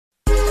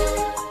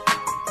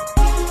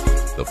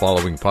The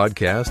following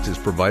podcast is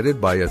provided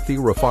by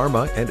Athira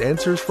Pharma and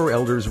Answers for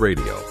Elders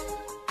Radio.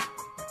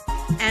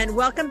 And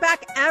welcome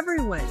back,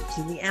 everyone,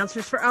 to the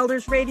Answers for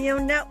Elders Radio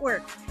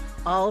Network,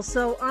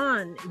 also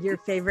on your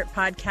favorite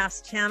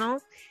podcast channel.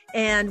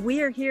 And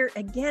we are here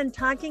again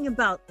talking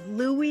about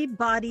Lewy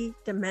body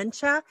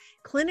dementia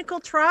clinical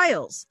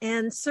trials.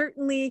 And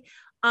certainly,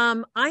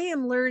 I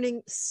am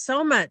learning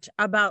so much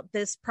about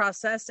this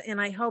process,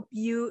 and I hope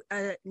you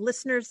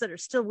listeners that are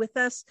still with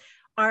us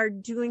are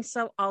doing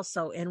so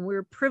also. And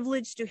we're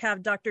privileged to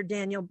have Dr.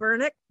 Daniel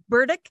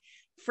Burdick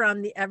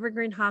from the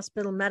Evergreen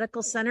Hospital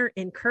Medical Center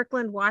in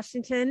Kirkland,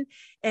 Washington.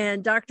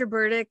 And Dr.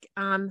 Burdick,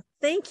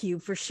 thank you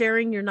for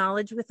sharing your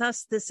knowledge with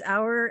us this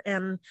hour.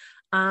 And,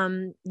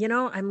 I'm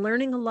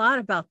learning a lot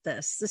about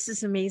this. This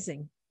is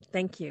amazing.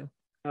 Thank you.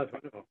 That's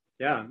wonderful.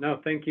 Yeah,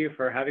 no, thank you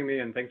for having me,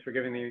 and thanks for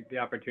giving me the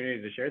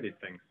opportunity to share these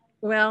things.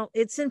 Well,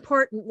 it's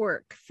important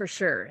work for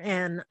sure.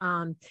 And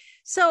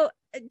so,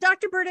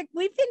 Dr. Burdick,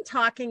 we've been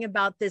talking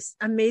about this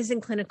amazing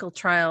clinical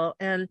trial,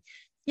 and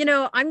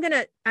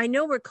I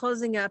know we're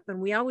closing up, and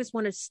we always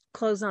want to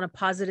close on a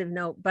positive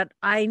note, but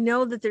I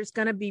know that there's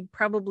going to be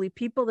probably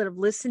people that have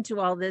listened to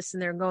all this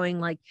and they're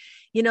going like,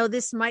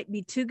 this might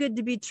be too good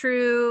to be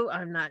true.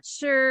 I'm not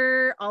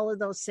sure, all of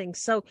those things.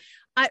 So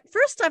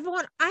first, I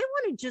want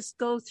to just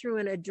go through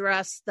and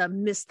address the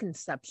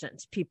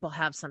misconceptions people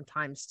have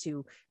sometimes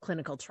to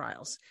clinical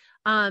trials.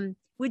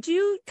 Would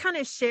you kind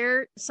of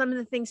share some of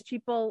the things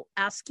people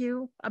ask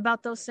you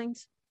about those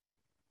things?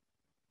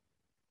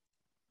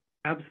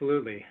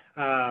 Absolutely.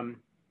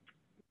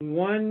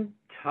 One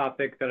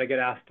topic that I get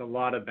asked a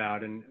lot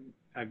about, and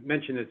I've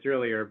mentioned this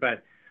earlier,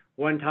 but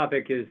one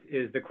topic is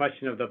the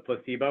question of the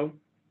placebo.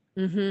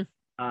 Mm-hmm.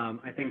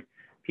 I think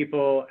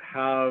people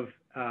have,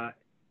 I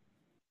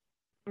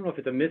don't know if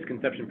it's a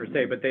misconception per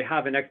se, but they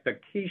have an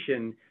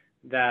expectation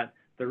that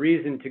the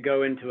reason to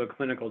go into a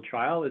clinical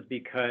trial is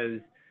because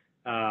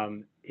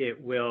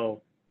it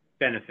will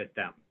benefit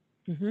them.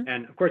 Mm-hmm.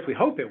 And of course, we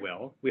hope it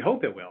will,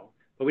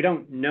 but we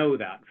don't know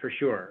that for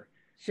sure.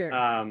 Sure.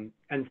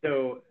 And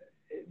so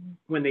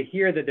when they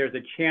hear that there's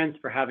a chance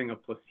for having a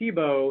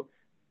placebo,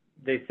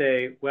 they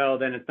say, well,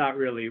 then it's not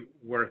really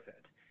worth it.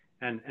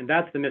 And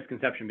that's the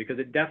misconception, because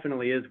it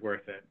definitely is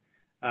worth it.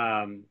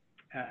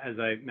 As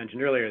I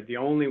mentioned earlier, the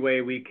only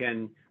way we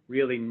can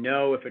really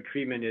know if a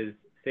treatment is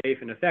safe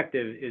and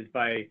effective is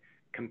by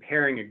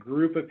comparing a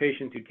group of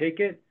patients who take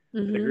it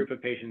Mm-hmm. with a group of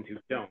patients who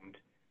don't.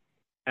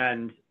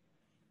 And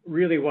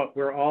really what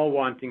we're all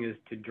wanting is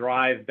to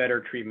drive better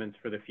treatments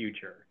for the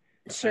future.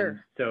 Sure. And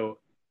so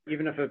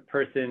even if a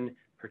person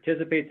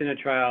participates in a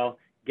trial,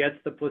 gets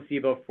the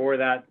placebo for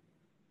that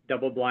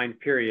double-blind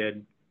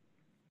period,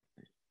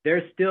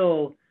 they're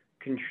still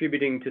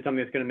contributing to something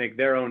that's going to make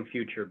their own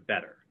future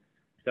better.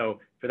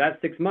 So for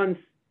that 6 months,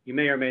 you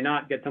may or may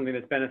not get something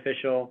that's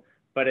beneficial,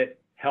 but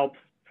it helps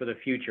for the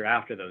future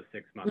after those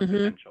 6 months Mm-hmm.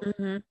 potentially.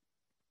 Mm-hmm.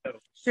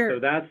 So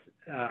that's,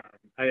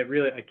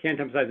 I can't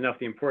emphasize enough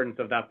the importance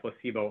of that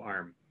placebo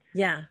arm.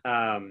 Yeah.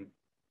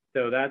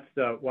 So that's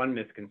one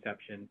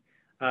misconception.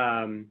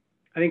 I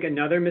think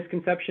another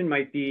misconception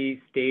might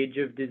be stage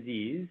of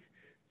disease.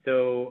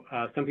 So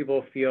some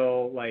people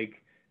feel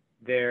like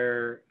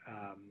that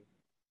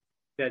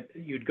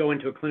you'd go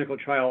into a clinical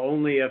trial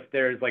only if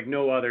there's like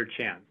no other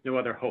chance, no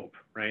other hope,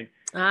 right?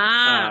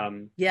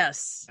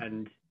 Yes.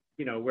 And,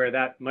 where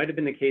that might have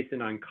been the case in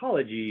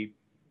oncology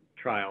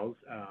trials,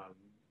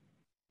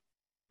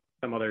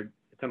 some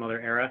other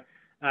era,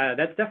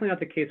 that's definitely not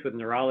the case with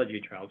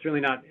neurology trials. It's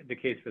really not the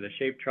case for the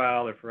SHAPE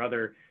trial or for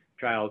other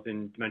trials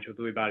in dementia with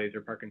Lewy bodies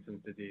or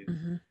Parkinson's disease.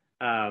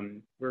 Mm-hmm.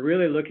 We're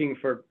really looking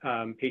for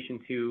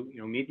patients who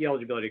meet the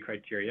eligibility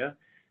criteria,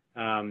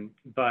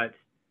 but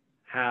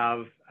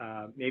have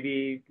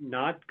maybe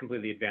not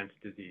completely advanced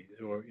disease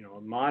or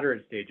a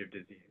moderate stage of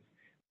disease.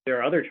 There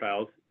are other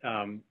trials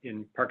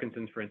in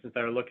Parkinson's, for instance,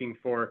 that are looking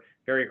for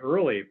very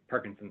early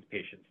Parkinson's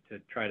patients to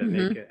try to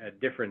Mm-hmm. make a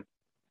difference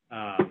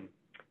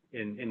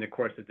in the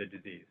course of the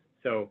disease.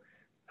 So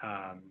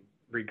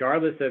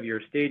regardless of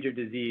your stage of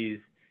disease,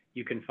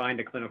 you can find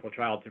a clinical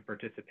trial to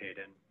participate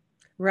in.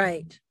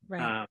 Right.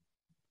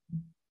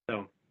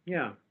 So,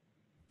 yeah.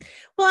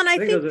 Well, and I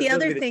think the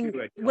other thing,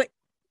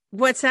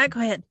 what's that? Go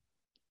ahead.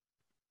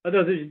 Those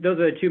are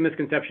the two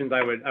misconceptions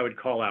I would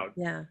call out.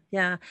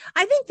 Yeah.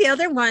 I think the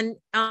other one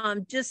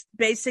just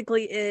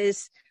basically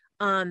is,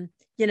 I'm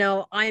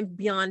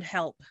beyond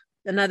help.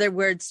 In other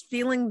words,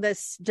 feeling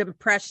this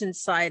depression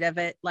side of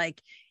it,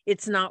 like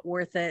it's not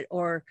worth it,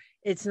 or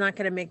it's not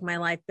going to make my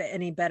life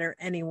any better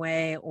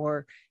anyway,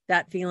 or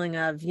that feeling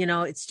of,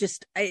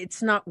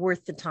 it's not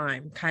worth the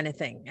time kind of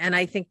thing. And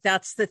I think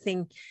that's the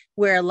thing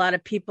where a lot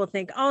of people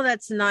think, oh,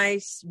 that's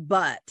nice,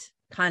 but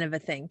kind of a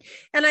thing.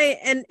 And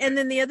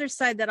then the other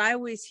side that I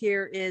always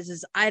hear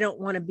is I don't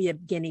want to be a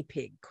guinea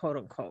pig, quote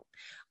unquote.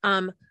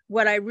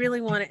 What I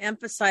really want to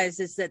emphasize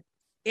is that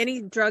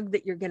any drug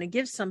that you're going to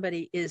give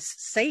somebody is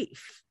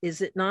safe, is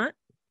it not?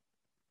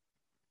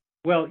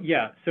 Well,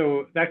 yeah.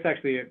 So that's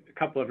actually a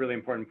couple of really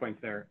important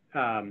points there.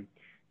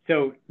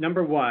 So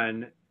number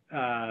one,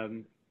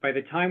 by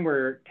the time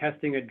we're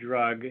testing a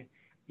drug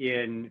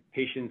in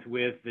patients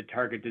with the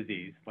target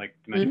disease, like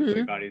dementia with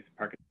Lewy bodies,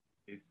 Parkinson's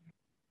disease.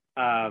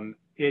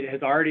 It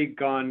has already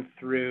gone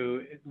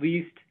through at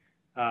least,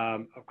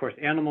 of course,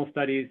 animal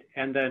studies,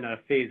 and then a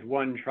phase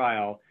 1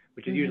 trial,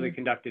 which is usually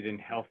conducted in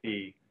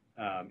healthy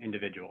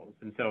individuals.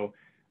 And so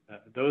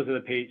those are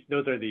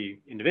the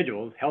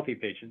individuals, healthy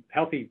patients,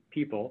 healthy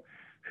people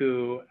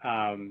who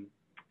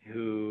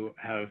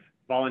have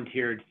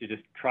volunteered to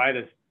just try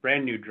this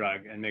brand new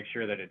drug and make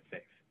sure that it's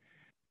safe.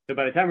 So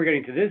by the time we're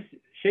getting to this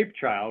SHAPE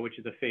trial, which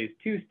is a phase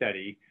 2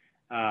 study,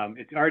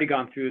 it's already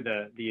gone through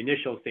the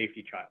initial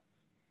safety trials.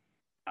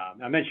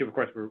 I mentioned, of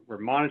course, we're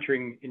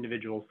monitoring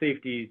individual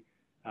safety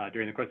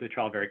during the course of the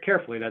trial very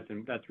carefully.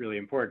 That's really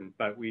important.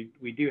 But we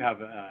do have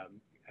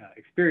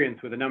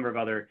experience with a number of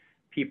other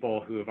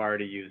people who have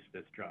already used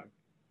this drug.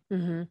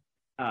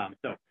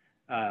 So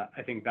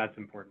I think that's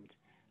important.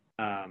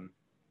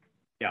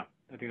 Yeah,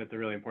 I think that's a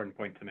really important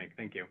point to make.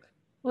 Thank you.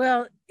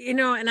 Well,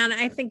 and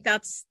I think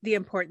that's the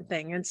important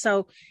thing. And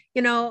so,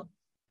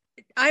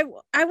 I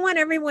want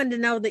everyone to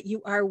know that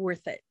you are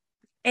worth it.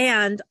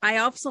 And I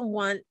also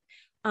want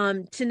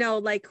to know,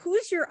 like,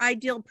 who's your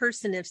ideal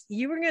person? If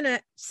you were going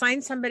to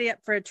sign somebody up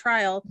for a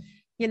trial,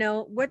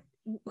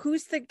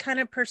 who's the kind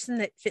of person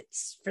that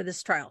fits for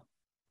this trial?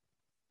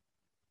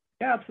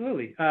 Yeah,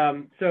 absolutely.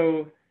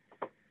 So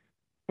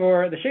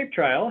for the SHAPE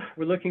trial,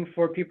 we're looking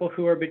for people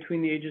who are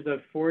between the ages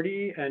of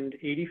 40 and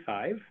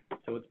 85.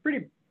 So it's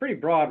pretty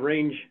broad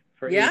range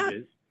for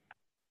ages.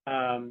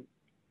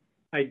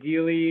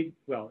 Ideally,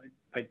 well,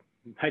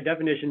 by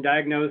definition,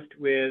 diagnosed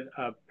with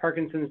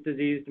Parkinson's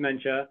disease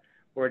dementia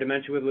or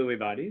dementia with Lewy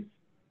bodies.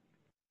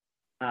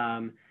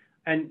 And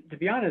to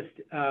be honest,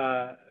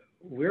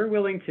 we're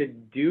willing to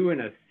do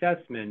an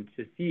assessment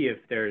to see if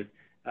there's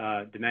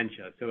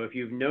dementia. So if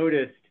you've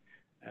noticed,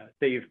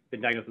 say you've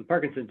been diagnosed with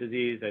Parkinson's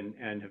disease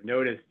and have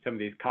noticed some of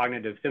these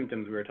cognitive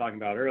symptoms we were talking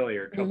about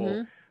earlier,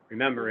 trouble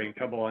remembering,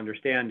 trouble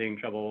understanding,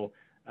 trouble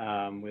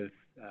with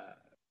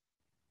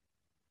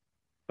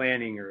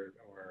planning or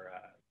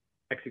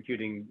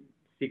executing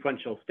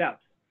sequential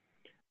steps,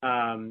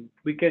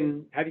 we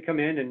can have you come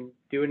in and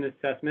do an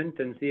assessment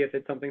and see if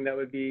it's something that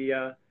would be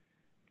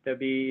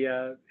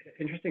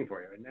interesting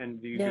for you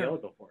and you'd be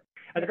eligible for it.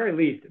 At the very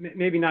least,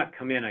 maybe not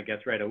come in, I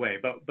guess, right away,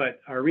 but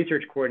our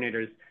research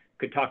coordinators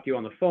could talk to you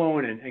on the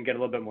phone and get a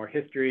little bit more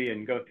history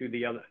and go through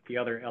the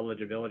other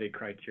eligibility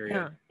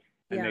criteria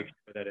and make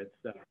sure that it's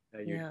that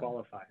you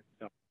qualify.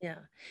 So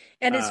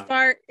and as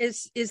far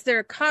as, is there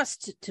a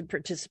cost to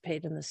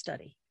participate in the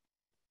study?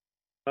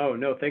 Oh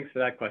no, thanks for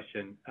that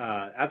question.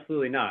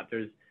 Absolutely not.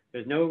 There's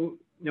no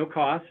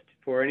cost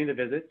for any of the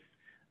visits.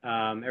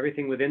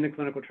 Everything within the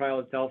clinical trial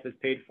itself is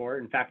paid for.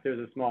 In fact, there's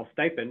a small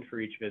stipend for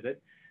each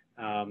visit.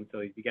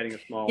 So you'd be getting a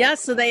small. Yeah,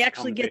 so they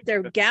actually get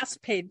their gas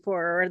paid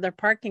for or their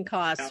parking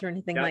costs or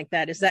anything like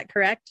that. Is that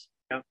correct?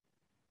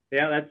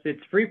 Yeah,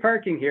 it's free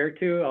parking here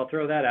too. I'll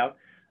throw that out.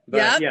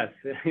 But yes,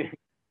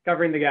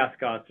 covering the gas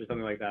costs or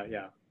something like that.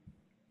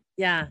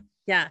 Yeah.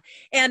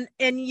 And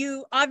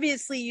you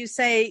obviously, you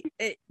say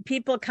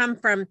people come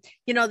from,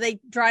 they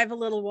drive a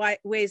little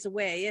ways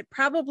away. It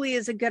probably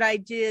is a good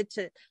idea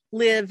to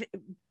live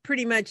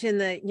pretty much in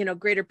the,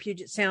 greater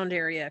Puget Sound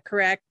area,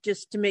 correct?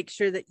 Just to make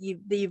sure that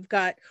you've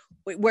got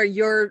where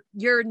your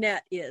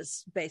net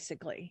is,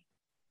 basically.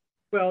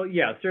 Well,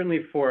 yeah,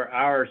 certainly for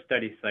our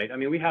study site. I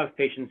mean, we have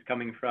patients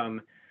coming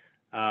from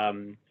as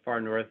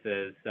far north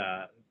as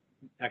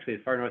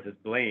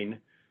Blaine,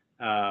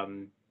 a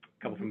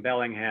couple from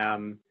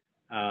Bellingham,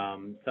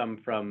 some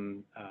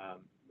from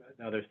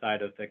the other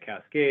side of the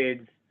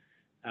Cascades.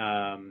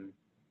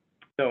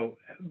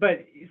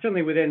 But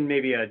certainly within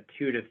maybe a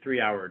 2 to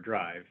 3 hour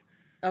drive.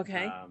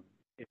 Okay.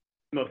 It's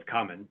most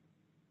common.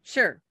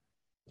 Sure.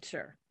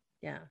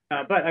 Yeah.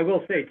 But I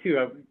will say too,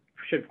 I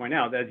should point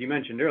out that, as you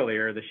mentioned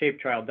earlier, the SHAPE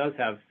trial does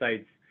have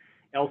sites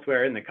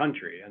elsewhere in the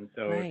country. And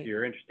so if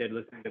you're interested in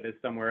listening to this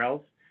somewhere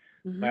else,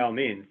 by all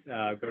means,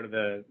 go to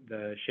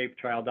the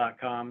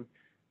shapetrial.com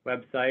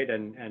website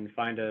and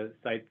find a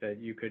site that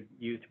you could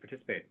use to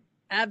participate.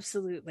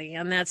 Absolutely.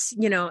 And that's,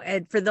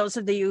 and for those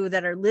of you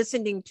that are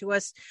listening to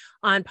us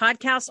on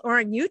podcasts or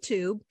on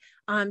YouTube,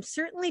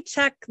 certainly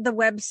check the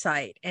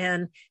website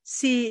and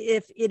see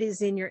if it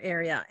is in your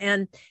area.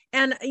 And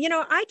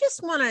I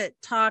just want to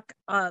talk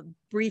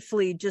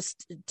briefly,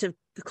 just to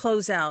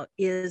close out,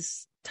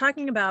 is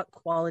talking about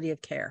quality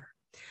of care.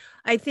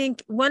 I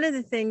think one of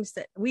the things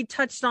that we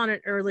touched on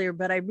it earlier,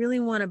 but I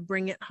really want to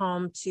bring it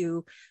home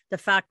to the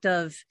fact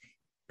of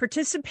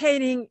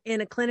participating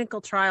in a clinical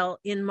trial,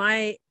 in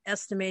my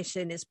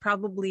estimation, is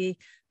probably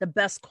the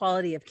best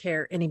quality of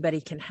care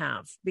anybody can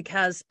have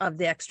because of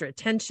the extra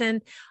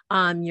attention.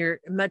 You're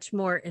much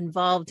more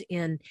involved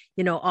in,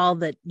 all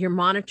that, you're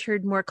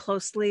monitored more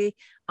closely.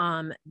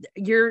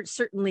 You're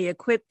certainly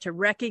equipped to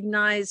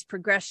recognize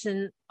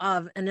progression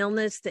of an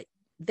illness that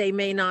they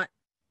may not,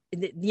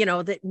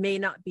 that may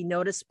not be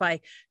noticed by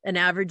an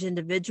average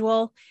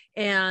individual,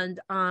 and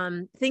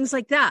things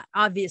like that.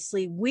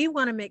 Obviously, we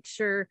want to make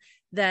sure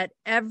that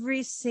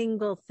every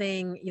single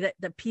thing that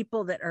the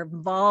people that are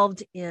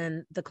involved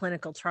in the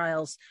clinical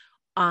trials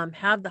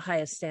have the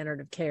highest standard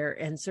of care,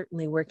 and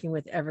certainly working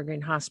with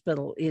Evergreen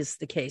Hospital is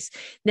the case.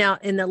 Now,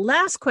 and the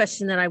last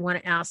question that I want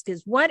to ask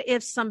is, what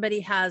if somebody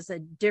has a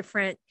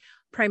different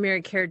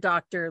primary care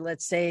doctor,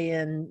 let's say,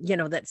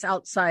 that's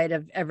outside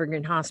of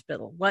Evergreen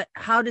Hospital?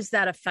 How does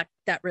that affect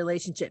that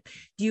relationship?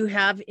 Do you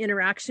have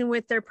interaction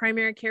with their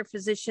primary care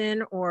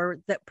physician or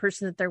that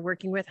person that they're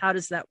working with? How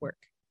does that work?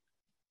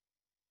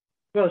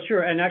 Well,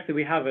 sure. And actually,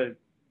 we have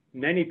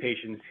many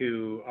patients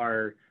who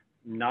are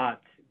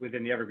not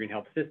within the Evergreen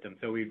Health system.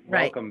 So we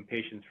welcome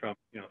patients from,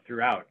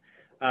 throughout.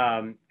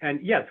 And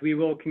yes, we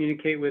will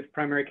communicate with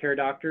primary care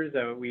doctors.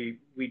 We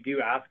do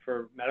ask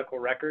for medical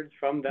records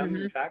from them,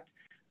 in fact,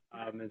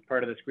 as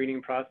part of the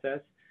screening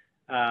process.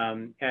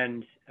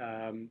 And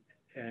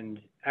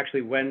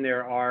actually, when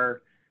there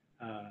are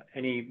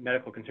any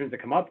medical concerns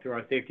that come up through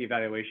our safety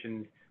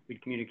evaluations, we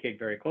communicate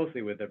very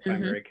closely with the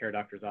primary care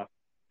doctor's office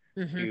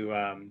to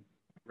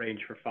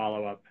arrange for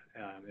follow-up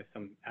if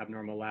some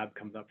abnormal lab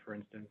comes up, for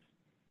instance.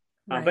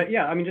 But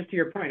yeah, just to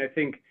your point, I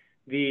think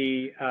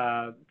the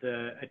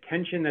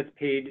attention that's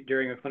paid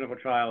during a clinical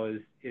trial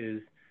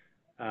is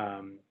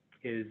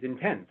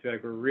intense.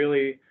 We're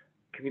really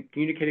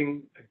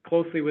communicating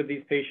closely with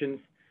these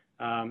patients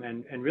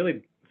and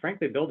really,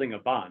 frankly, building a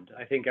bond.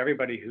 I think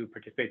everybody who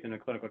participates in a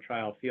clinical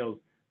trial feels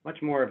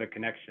much more of a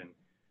connection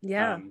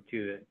to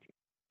the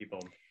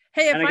people.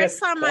 Hey, if I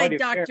saw my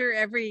doctor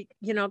every,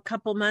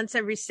 couple months,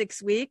 every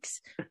 6 weeks,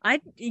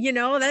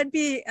 that'd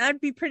be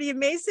pretty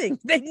amazing.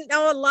 They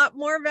know a lot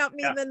more about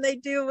me than they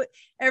do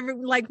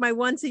my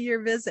once a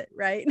year visit,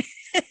 right?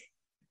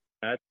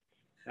 That's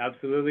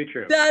absolutely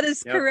true. That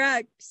is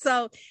correct.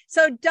 So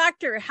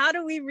doctor, how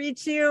do we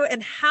reach you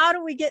and how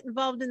do we get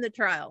involved in the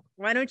trial?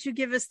 Why don't you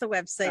give us the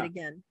website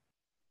again?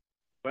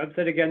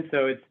 Website again.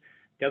 So it's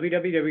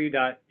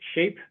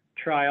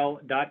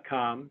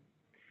www.shapetrial.com.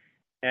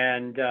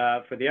 And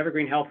for the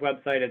Evergreen Health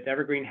website, it's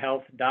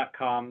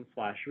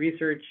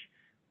evergreenhealth.com/research,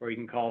 or you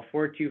can call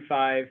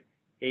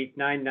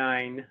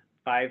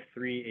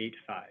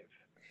 425-899-5385.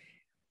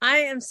 I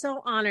am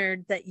so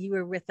honored that you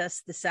were with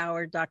us this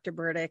hour, Dr.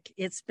 Burdick.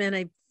 It's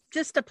been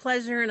just a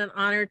pleasure and an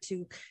honor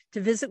to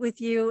visit with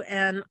you.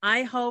 And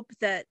I hope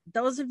that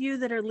those of you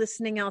that are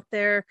listening out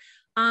there,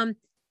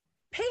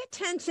 pay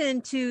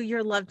attention to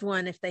your loved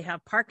one if they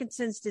have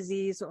Parkinson's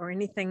disease or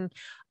anything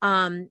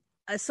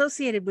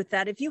associated with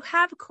that. If you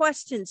have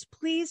questions,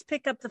 please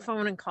pick up the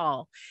phone and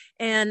call.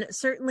 And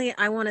certainly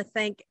I want to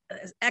thank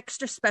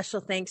extra special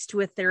thanks to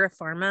Athera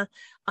Pharma,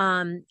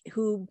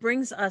 who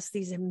brings us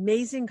these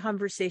amazing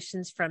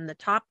conversations from the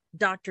top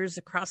doctors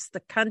across the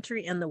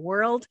country and the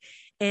world.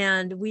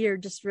 And we are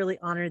just really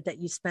honored that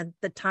you spent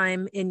the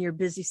time in your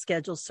busy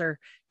schedule, sir,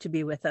 to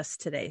be with us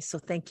today. So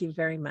thank you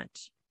very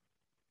much.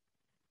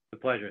 It's a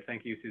pleasure.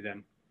 Thank you,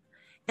 Suzanne.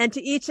 And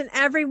to each and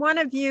every one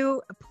of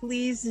you,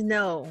 please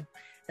know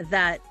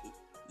that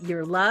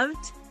you're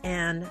loved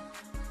and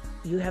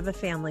you have a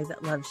family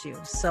that loves you.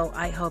 So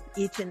I hope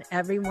each and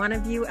every one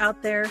of you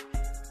out there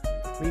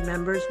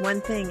remembers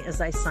one thing as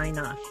I sign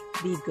off: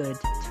 be good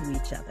to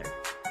each other.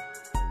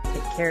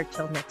 Take care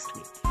till next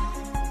week.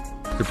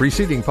 The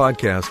preceding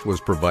podcast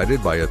was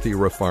provided by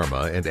Athera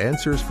Pharma and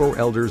Answers for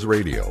Elders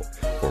Radio.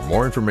 For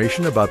more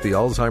information about the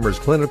Alzheimer's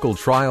clinical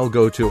trial,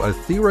 go to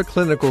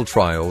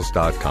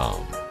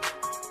atheraclinicaltrials.com.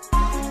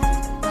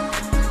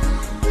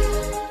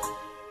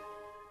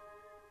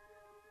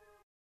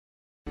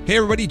 Hey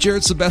everybody,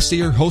 Jared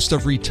Sebestier, host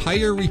of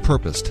Retire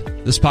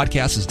Repurposed. This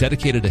podcast is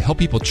dedicated to help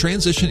people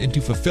transition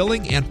into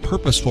fulfilling and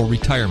purposeful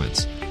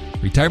retirements.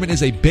 Retirement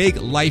is a big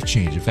life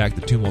change. In fact,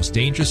 the two most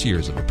dangerous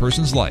years of a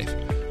person's life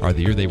are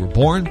the year they were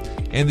born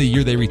and the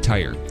year they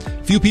retire.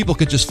 Few people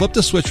can just flip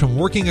the switch from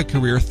working a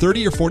career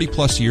 30 or 40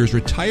 plus years,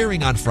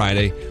 retiring on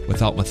Friday,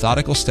 without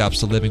methodical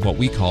steps to living what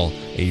we call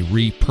a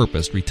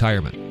repurposed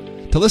retirement.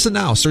 To listen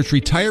now, search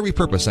Retire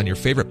Repurposed on your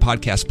favorite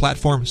podcast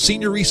platform,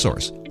 Senior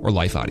Resource, or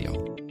Life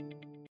Audio.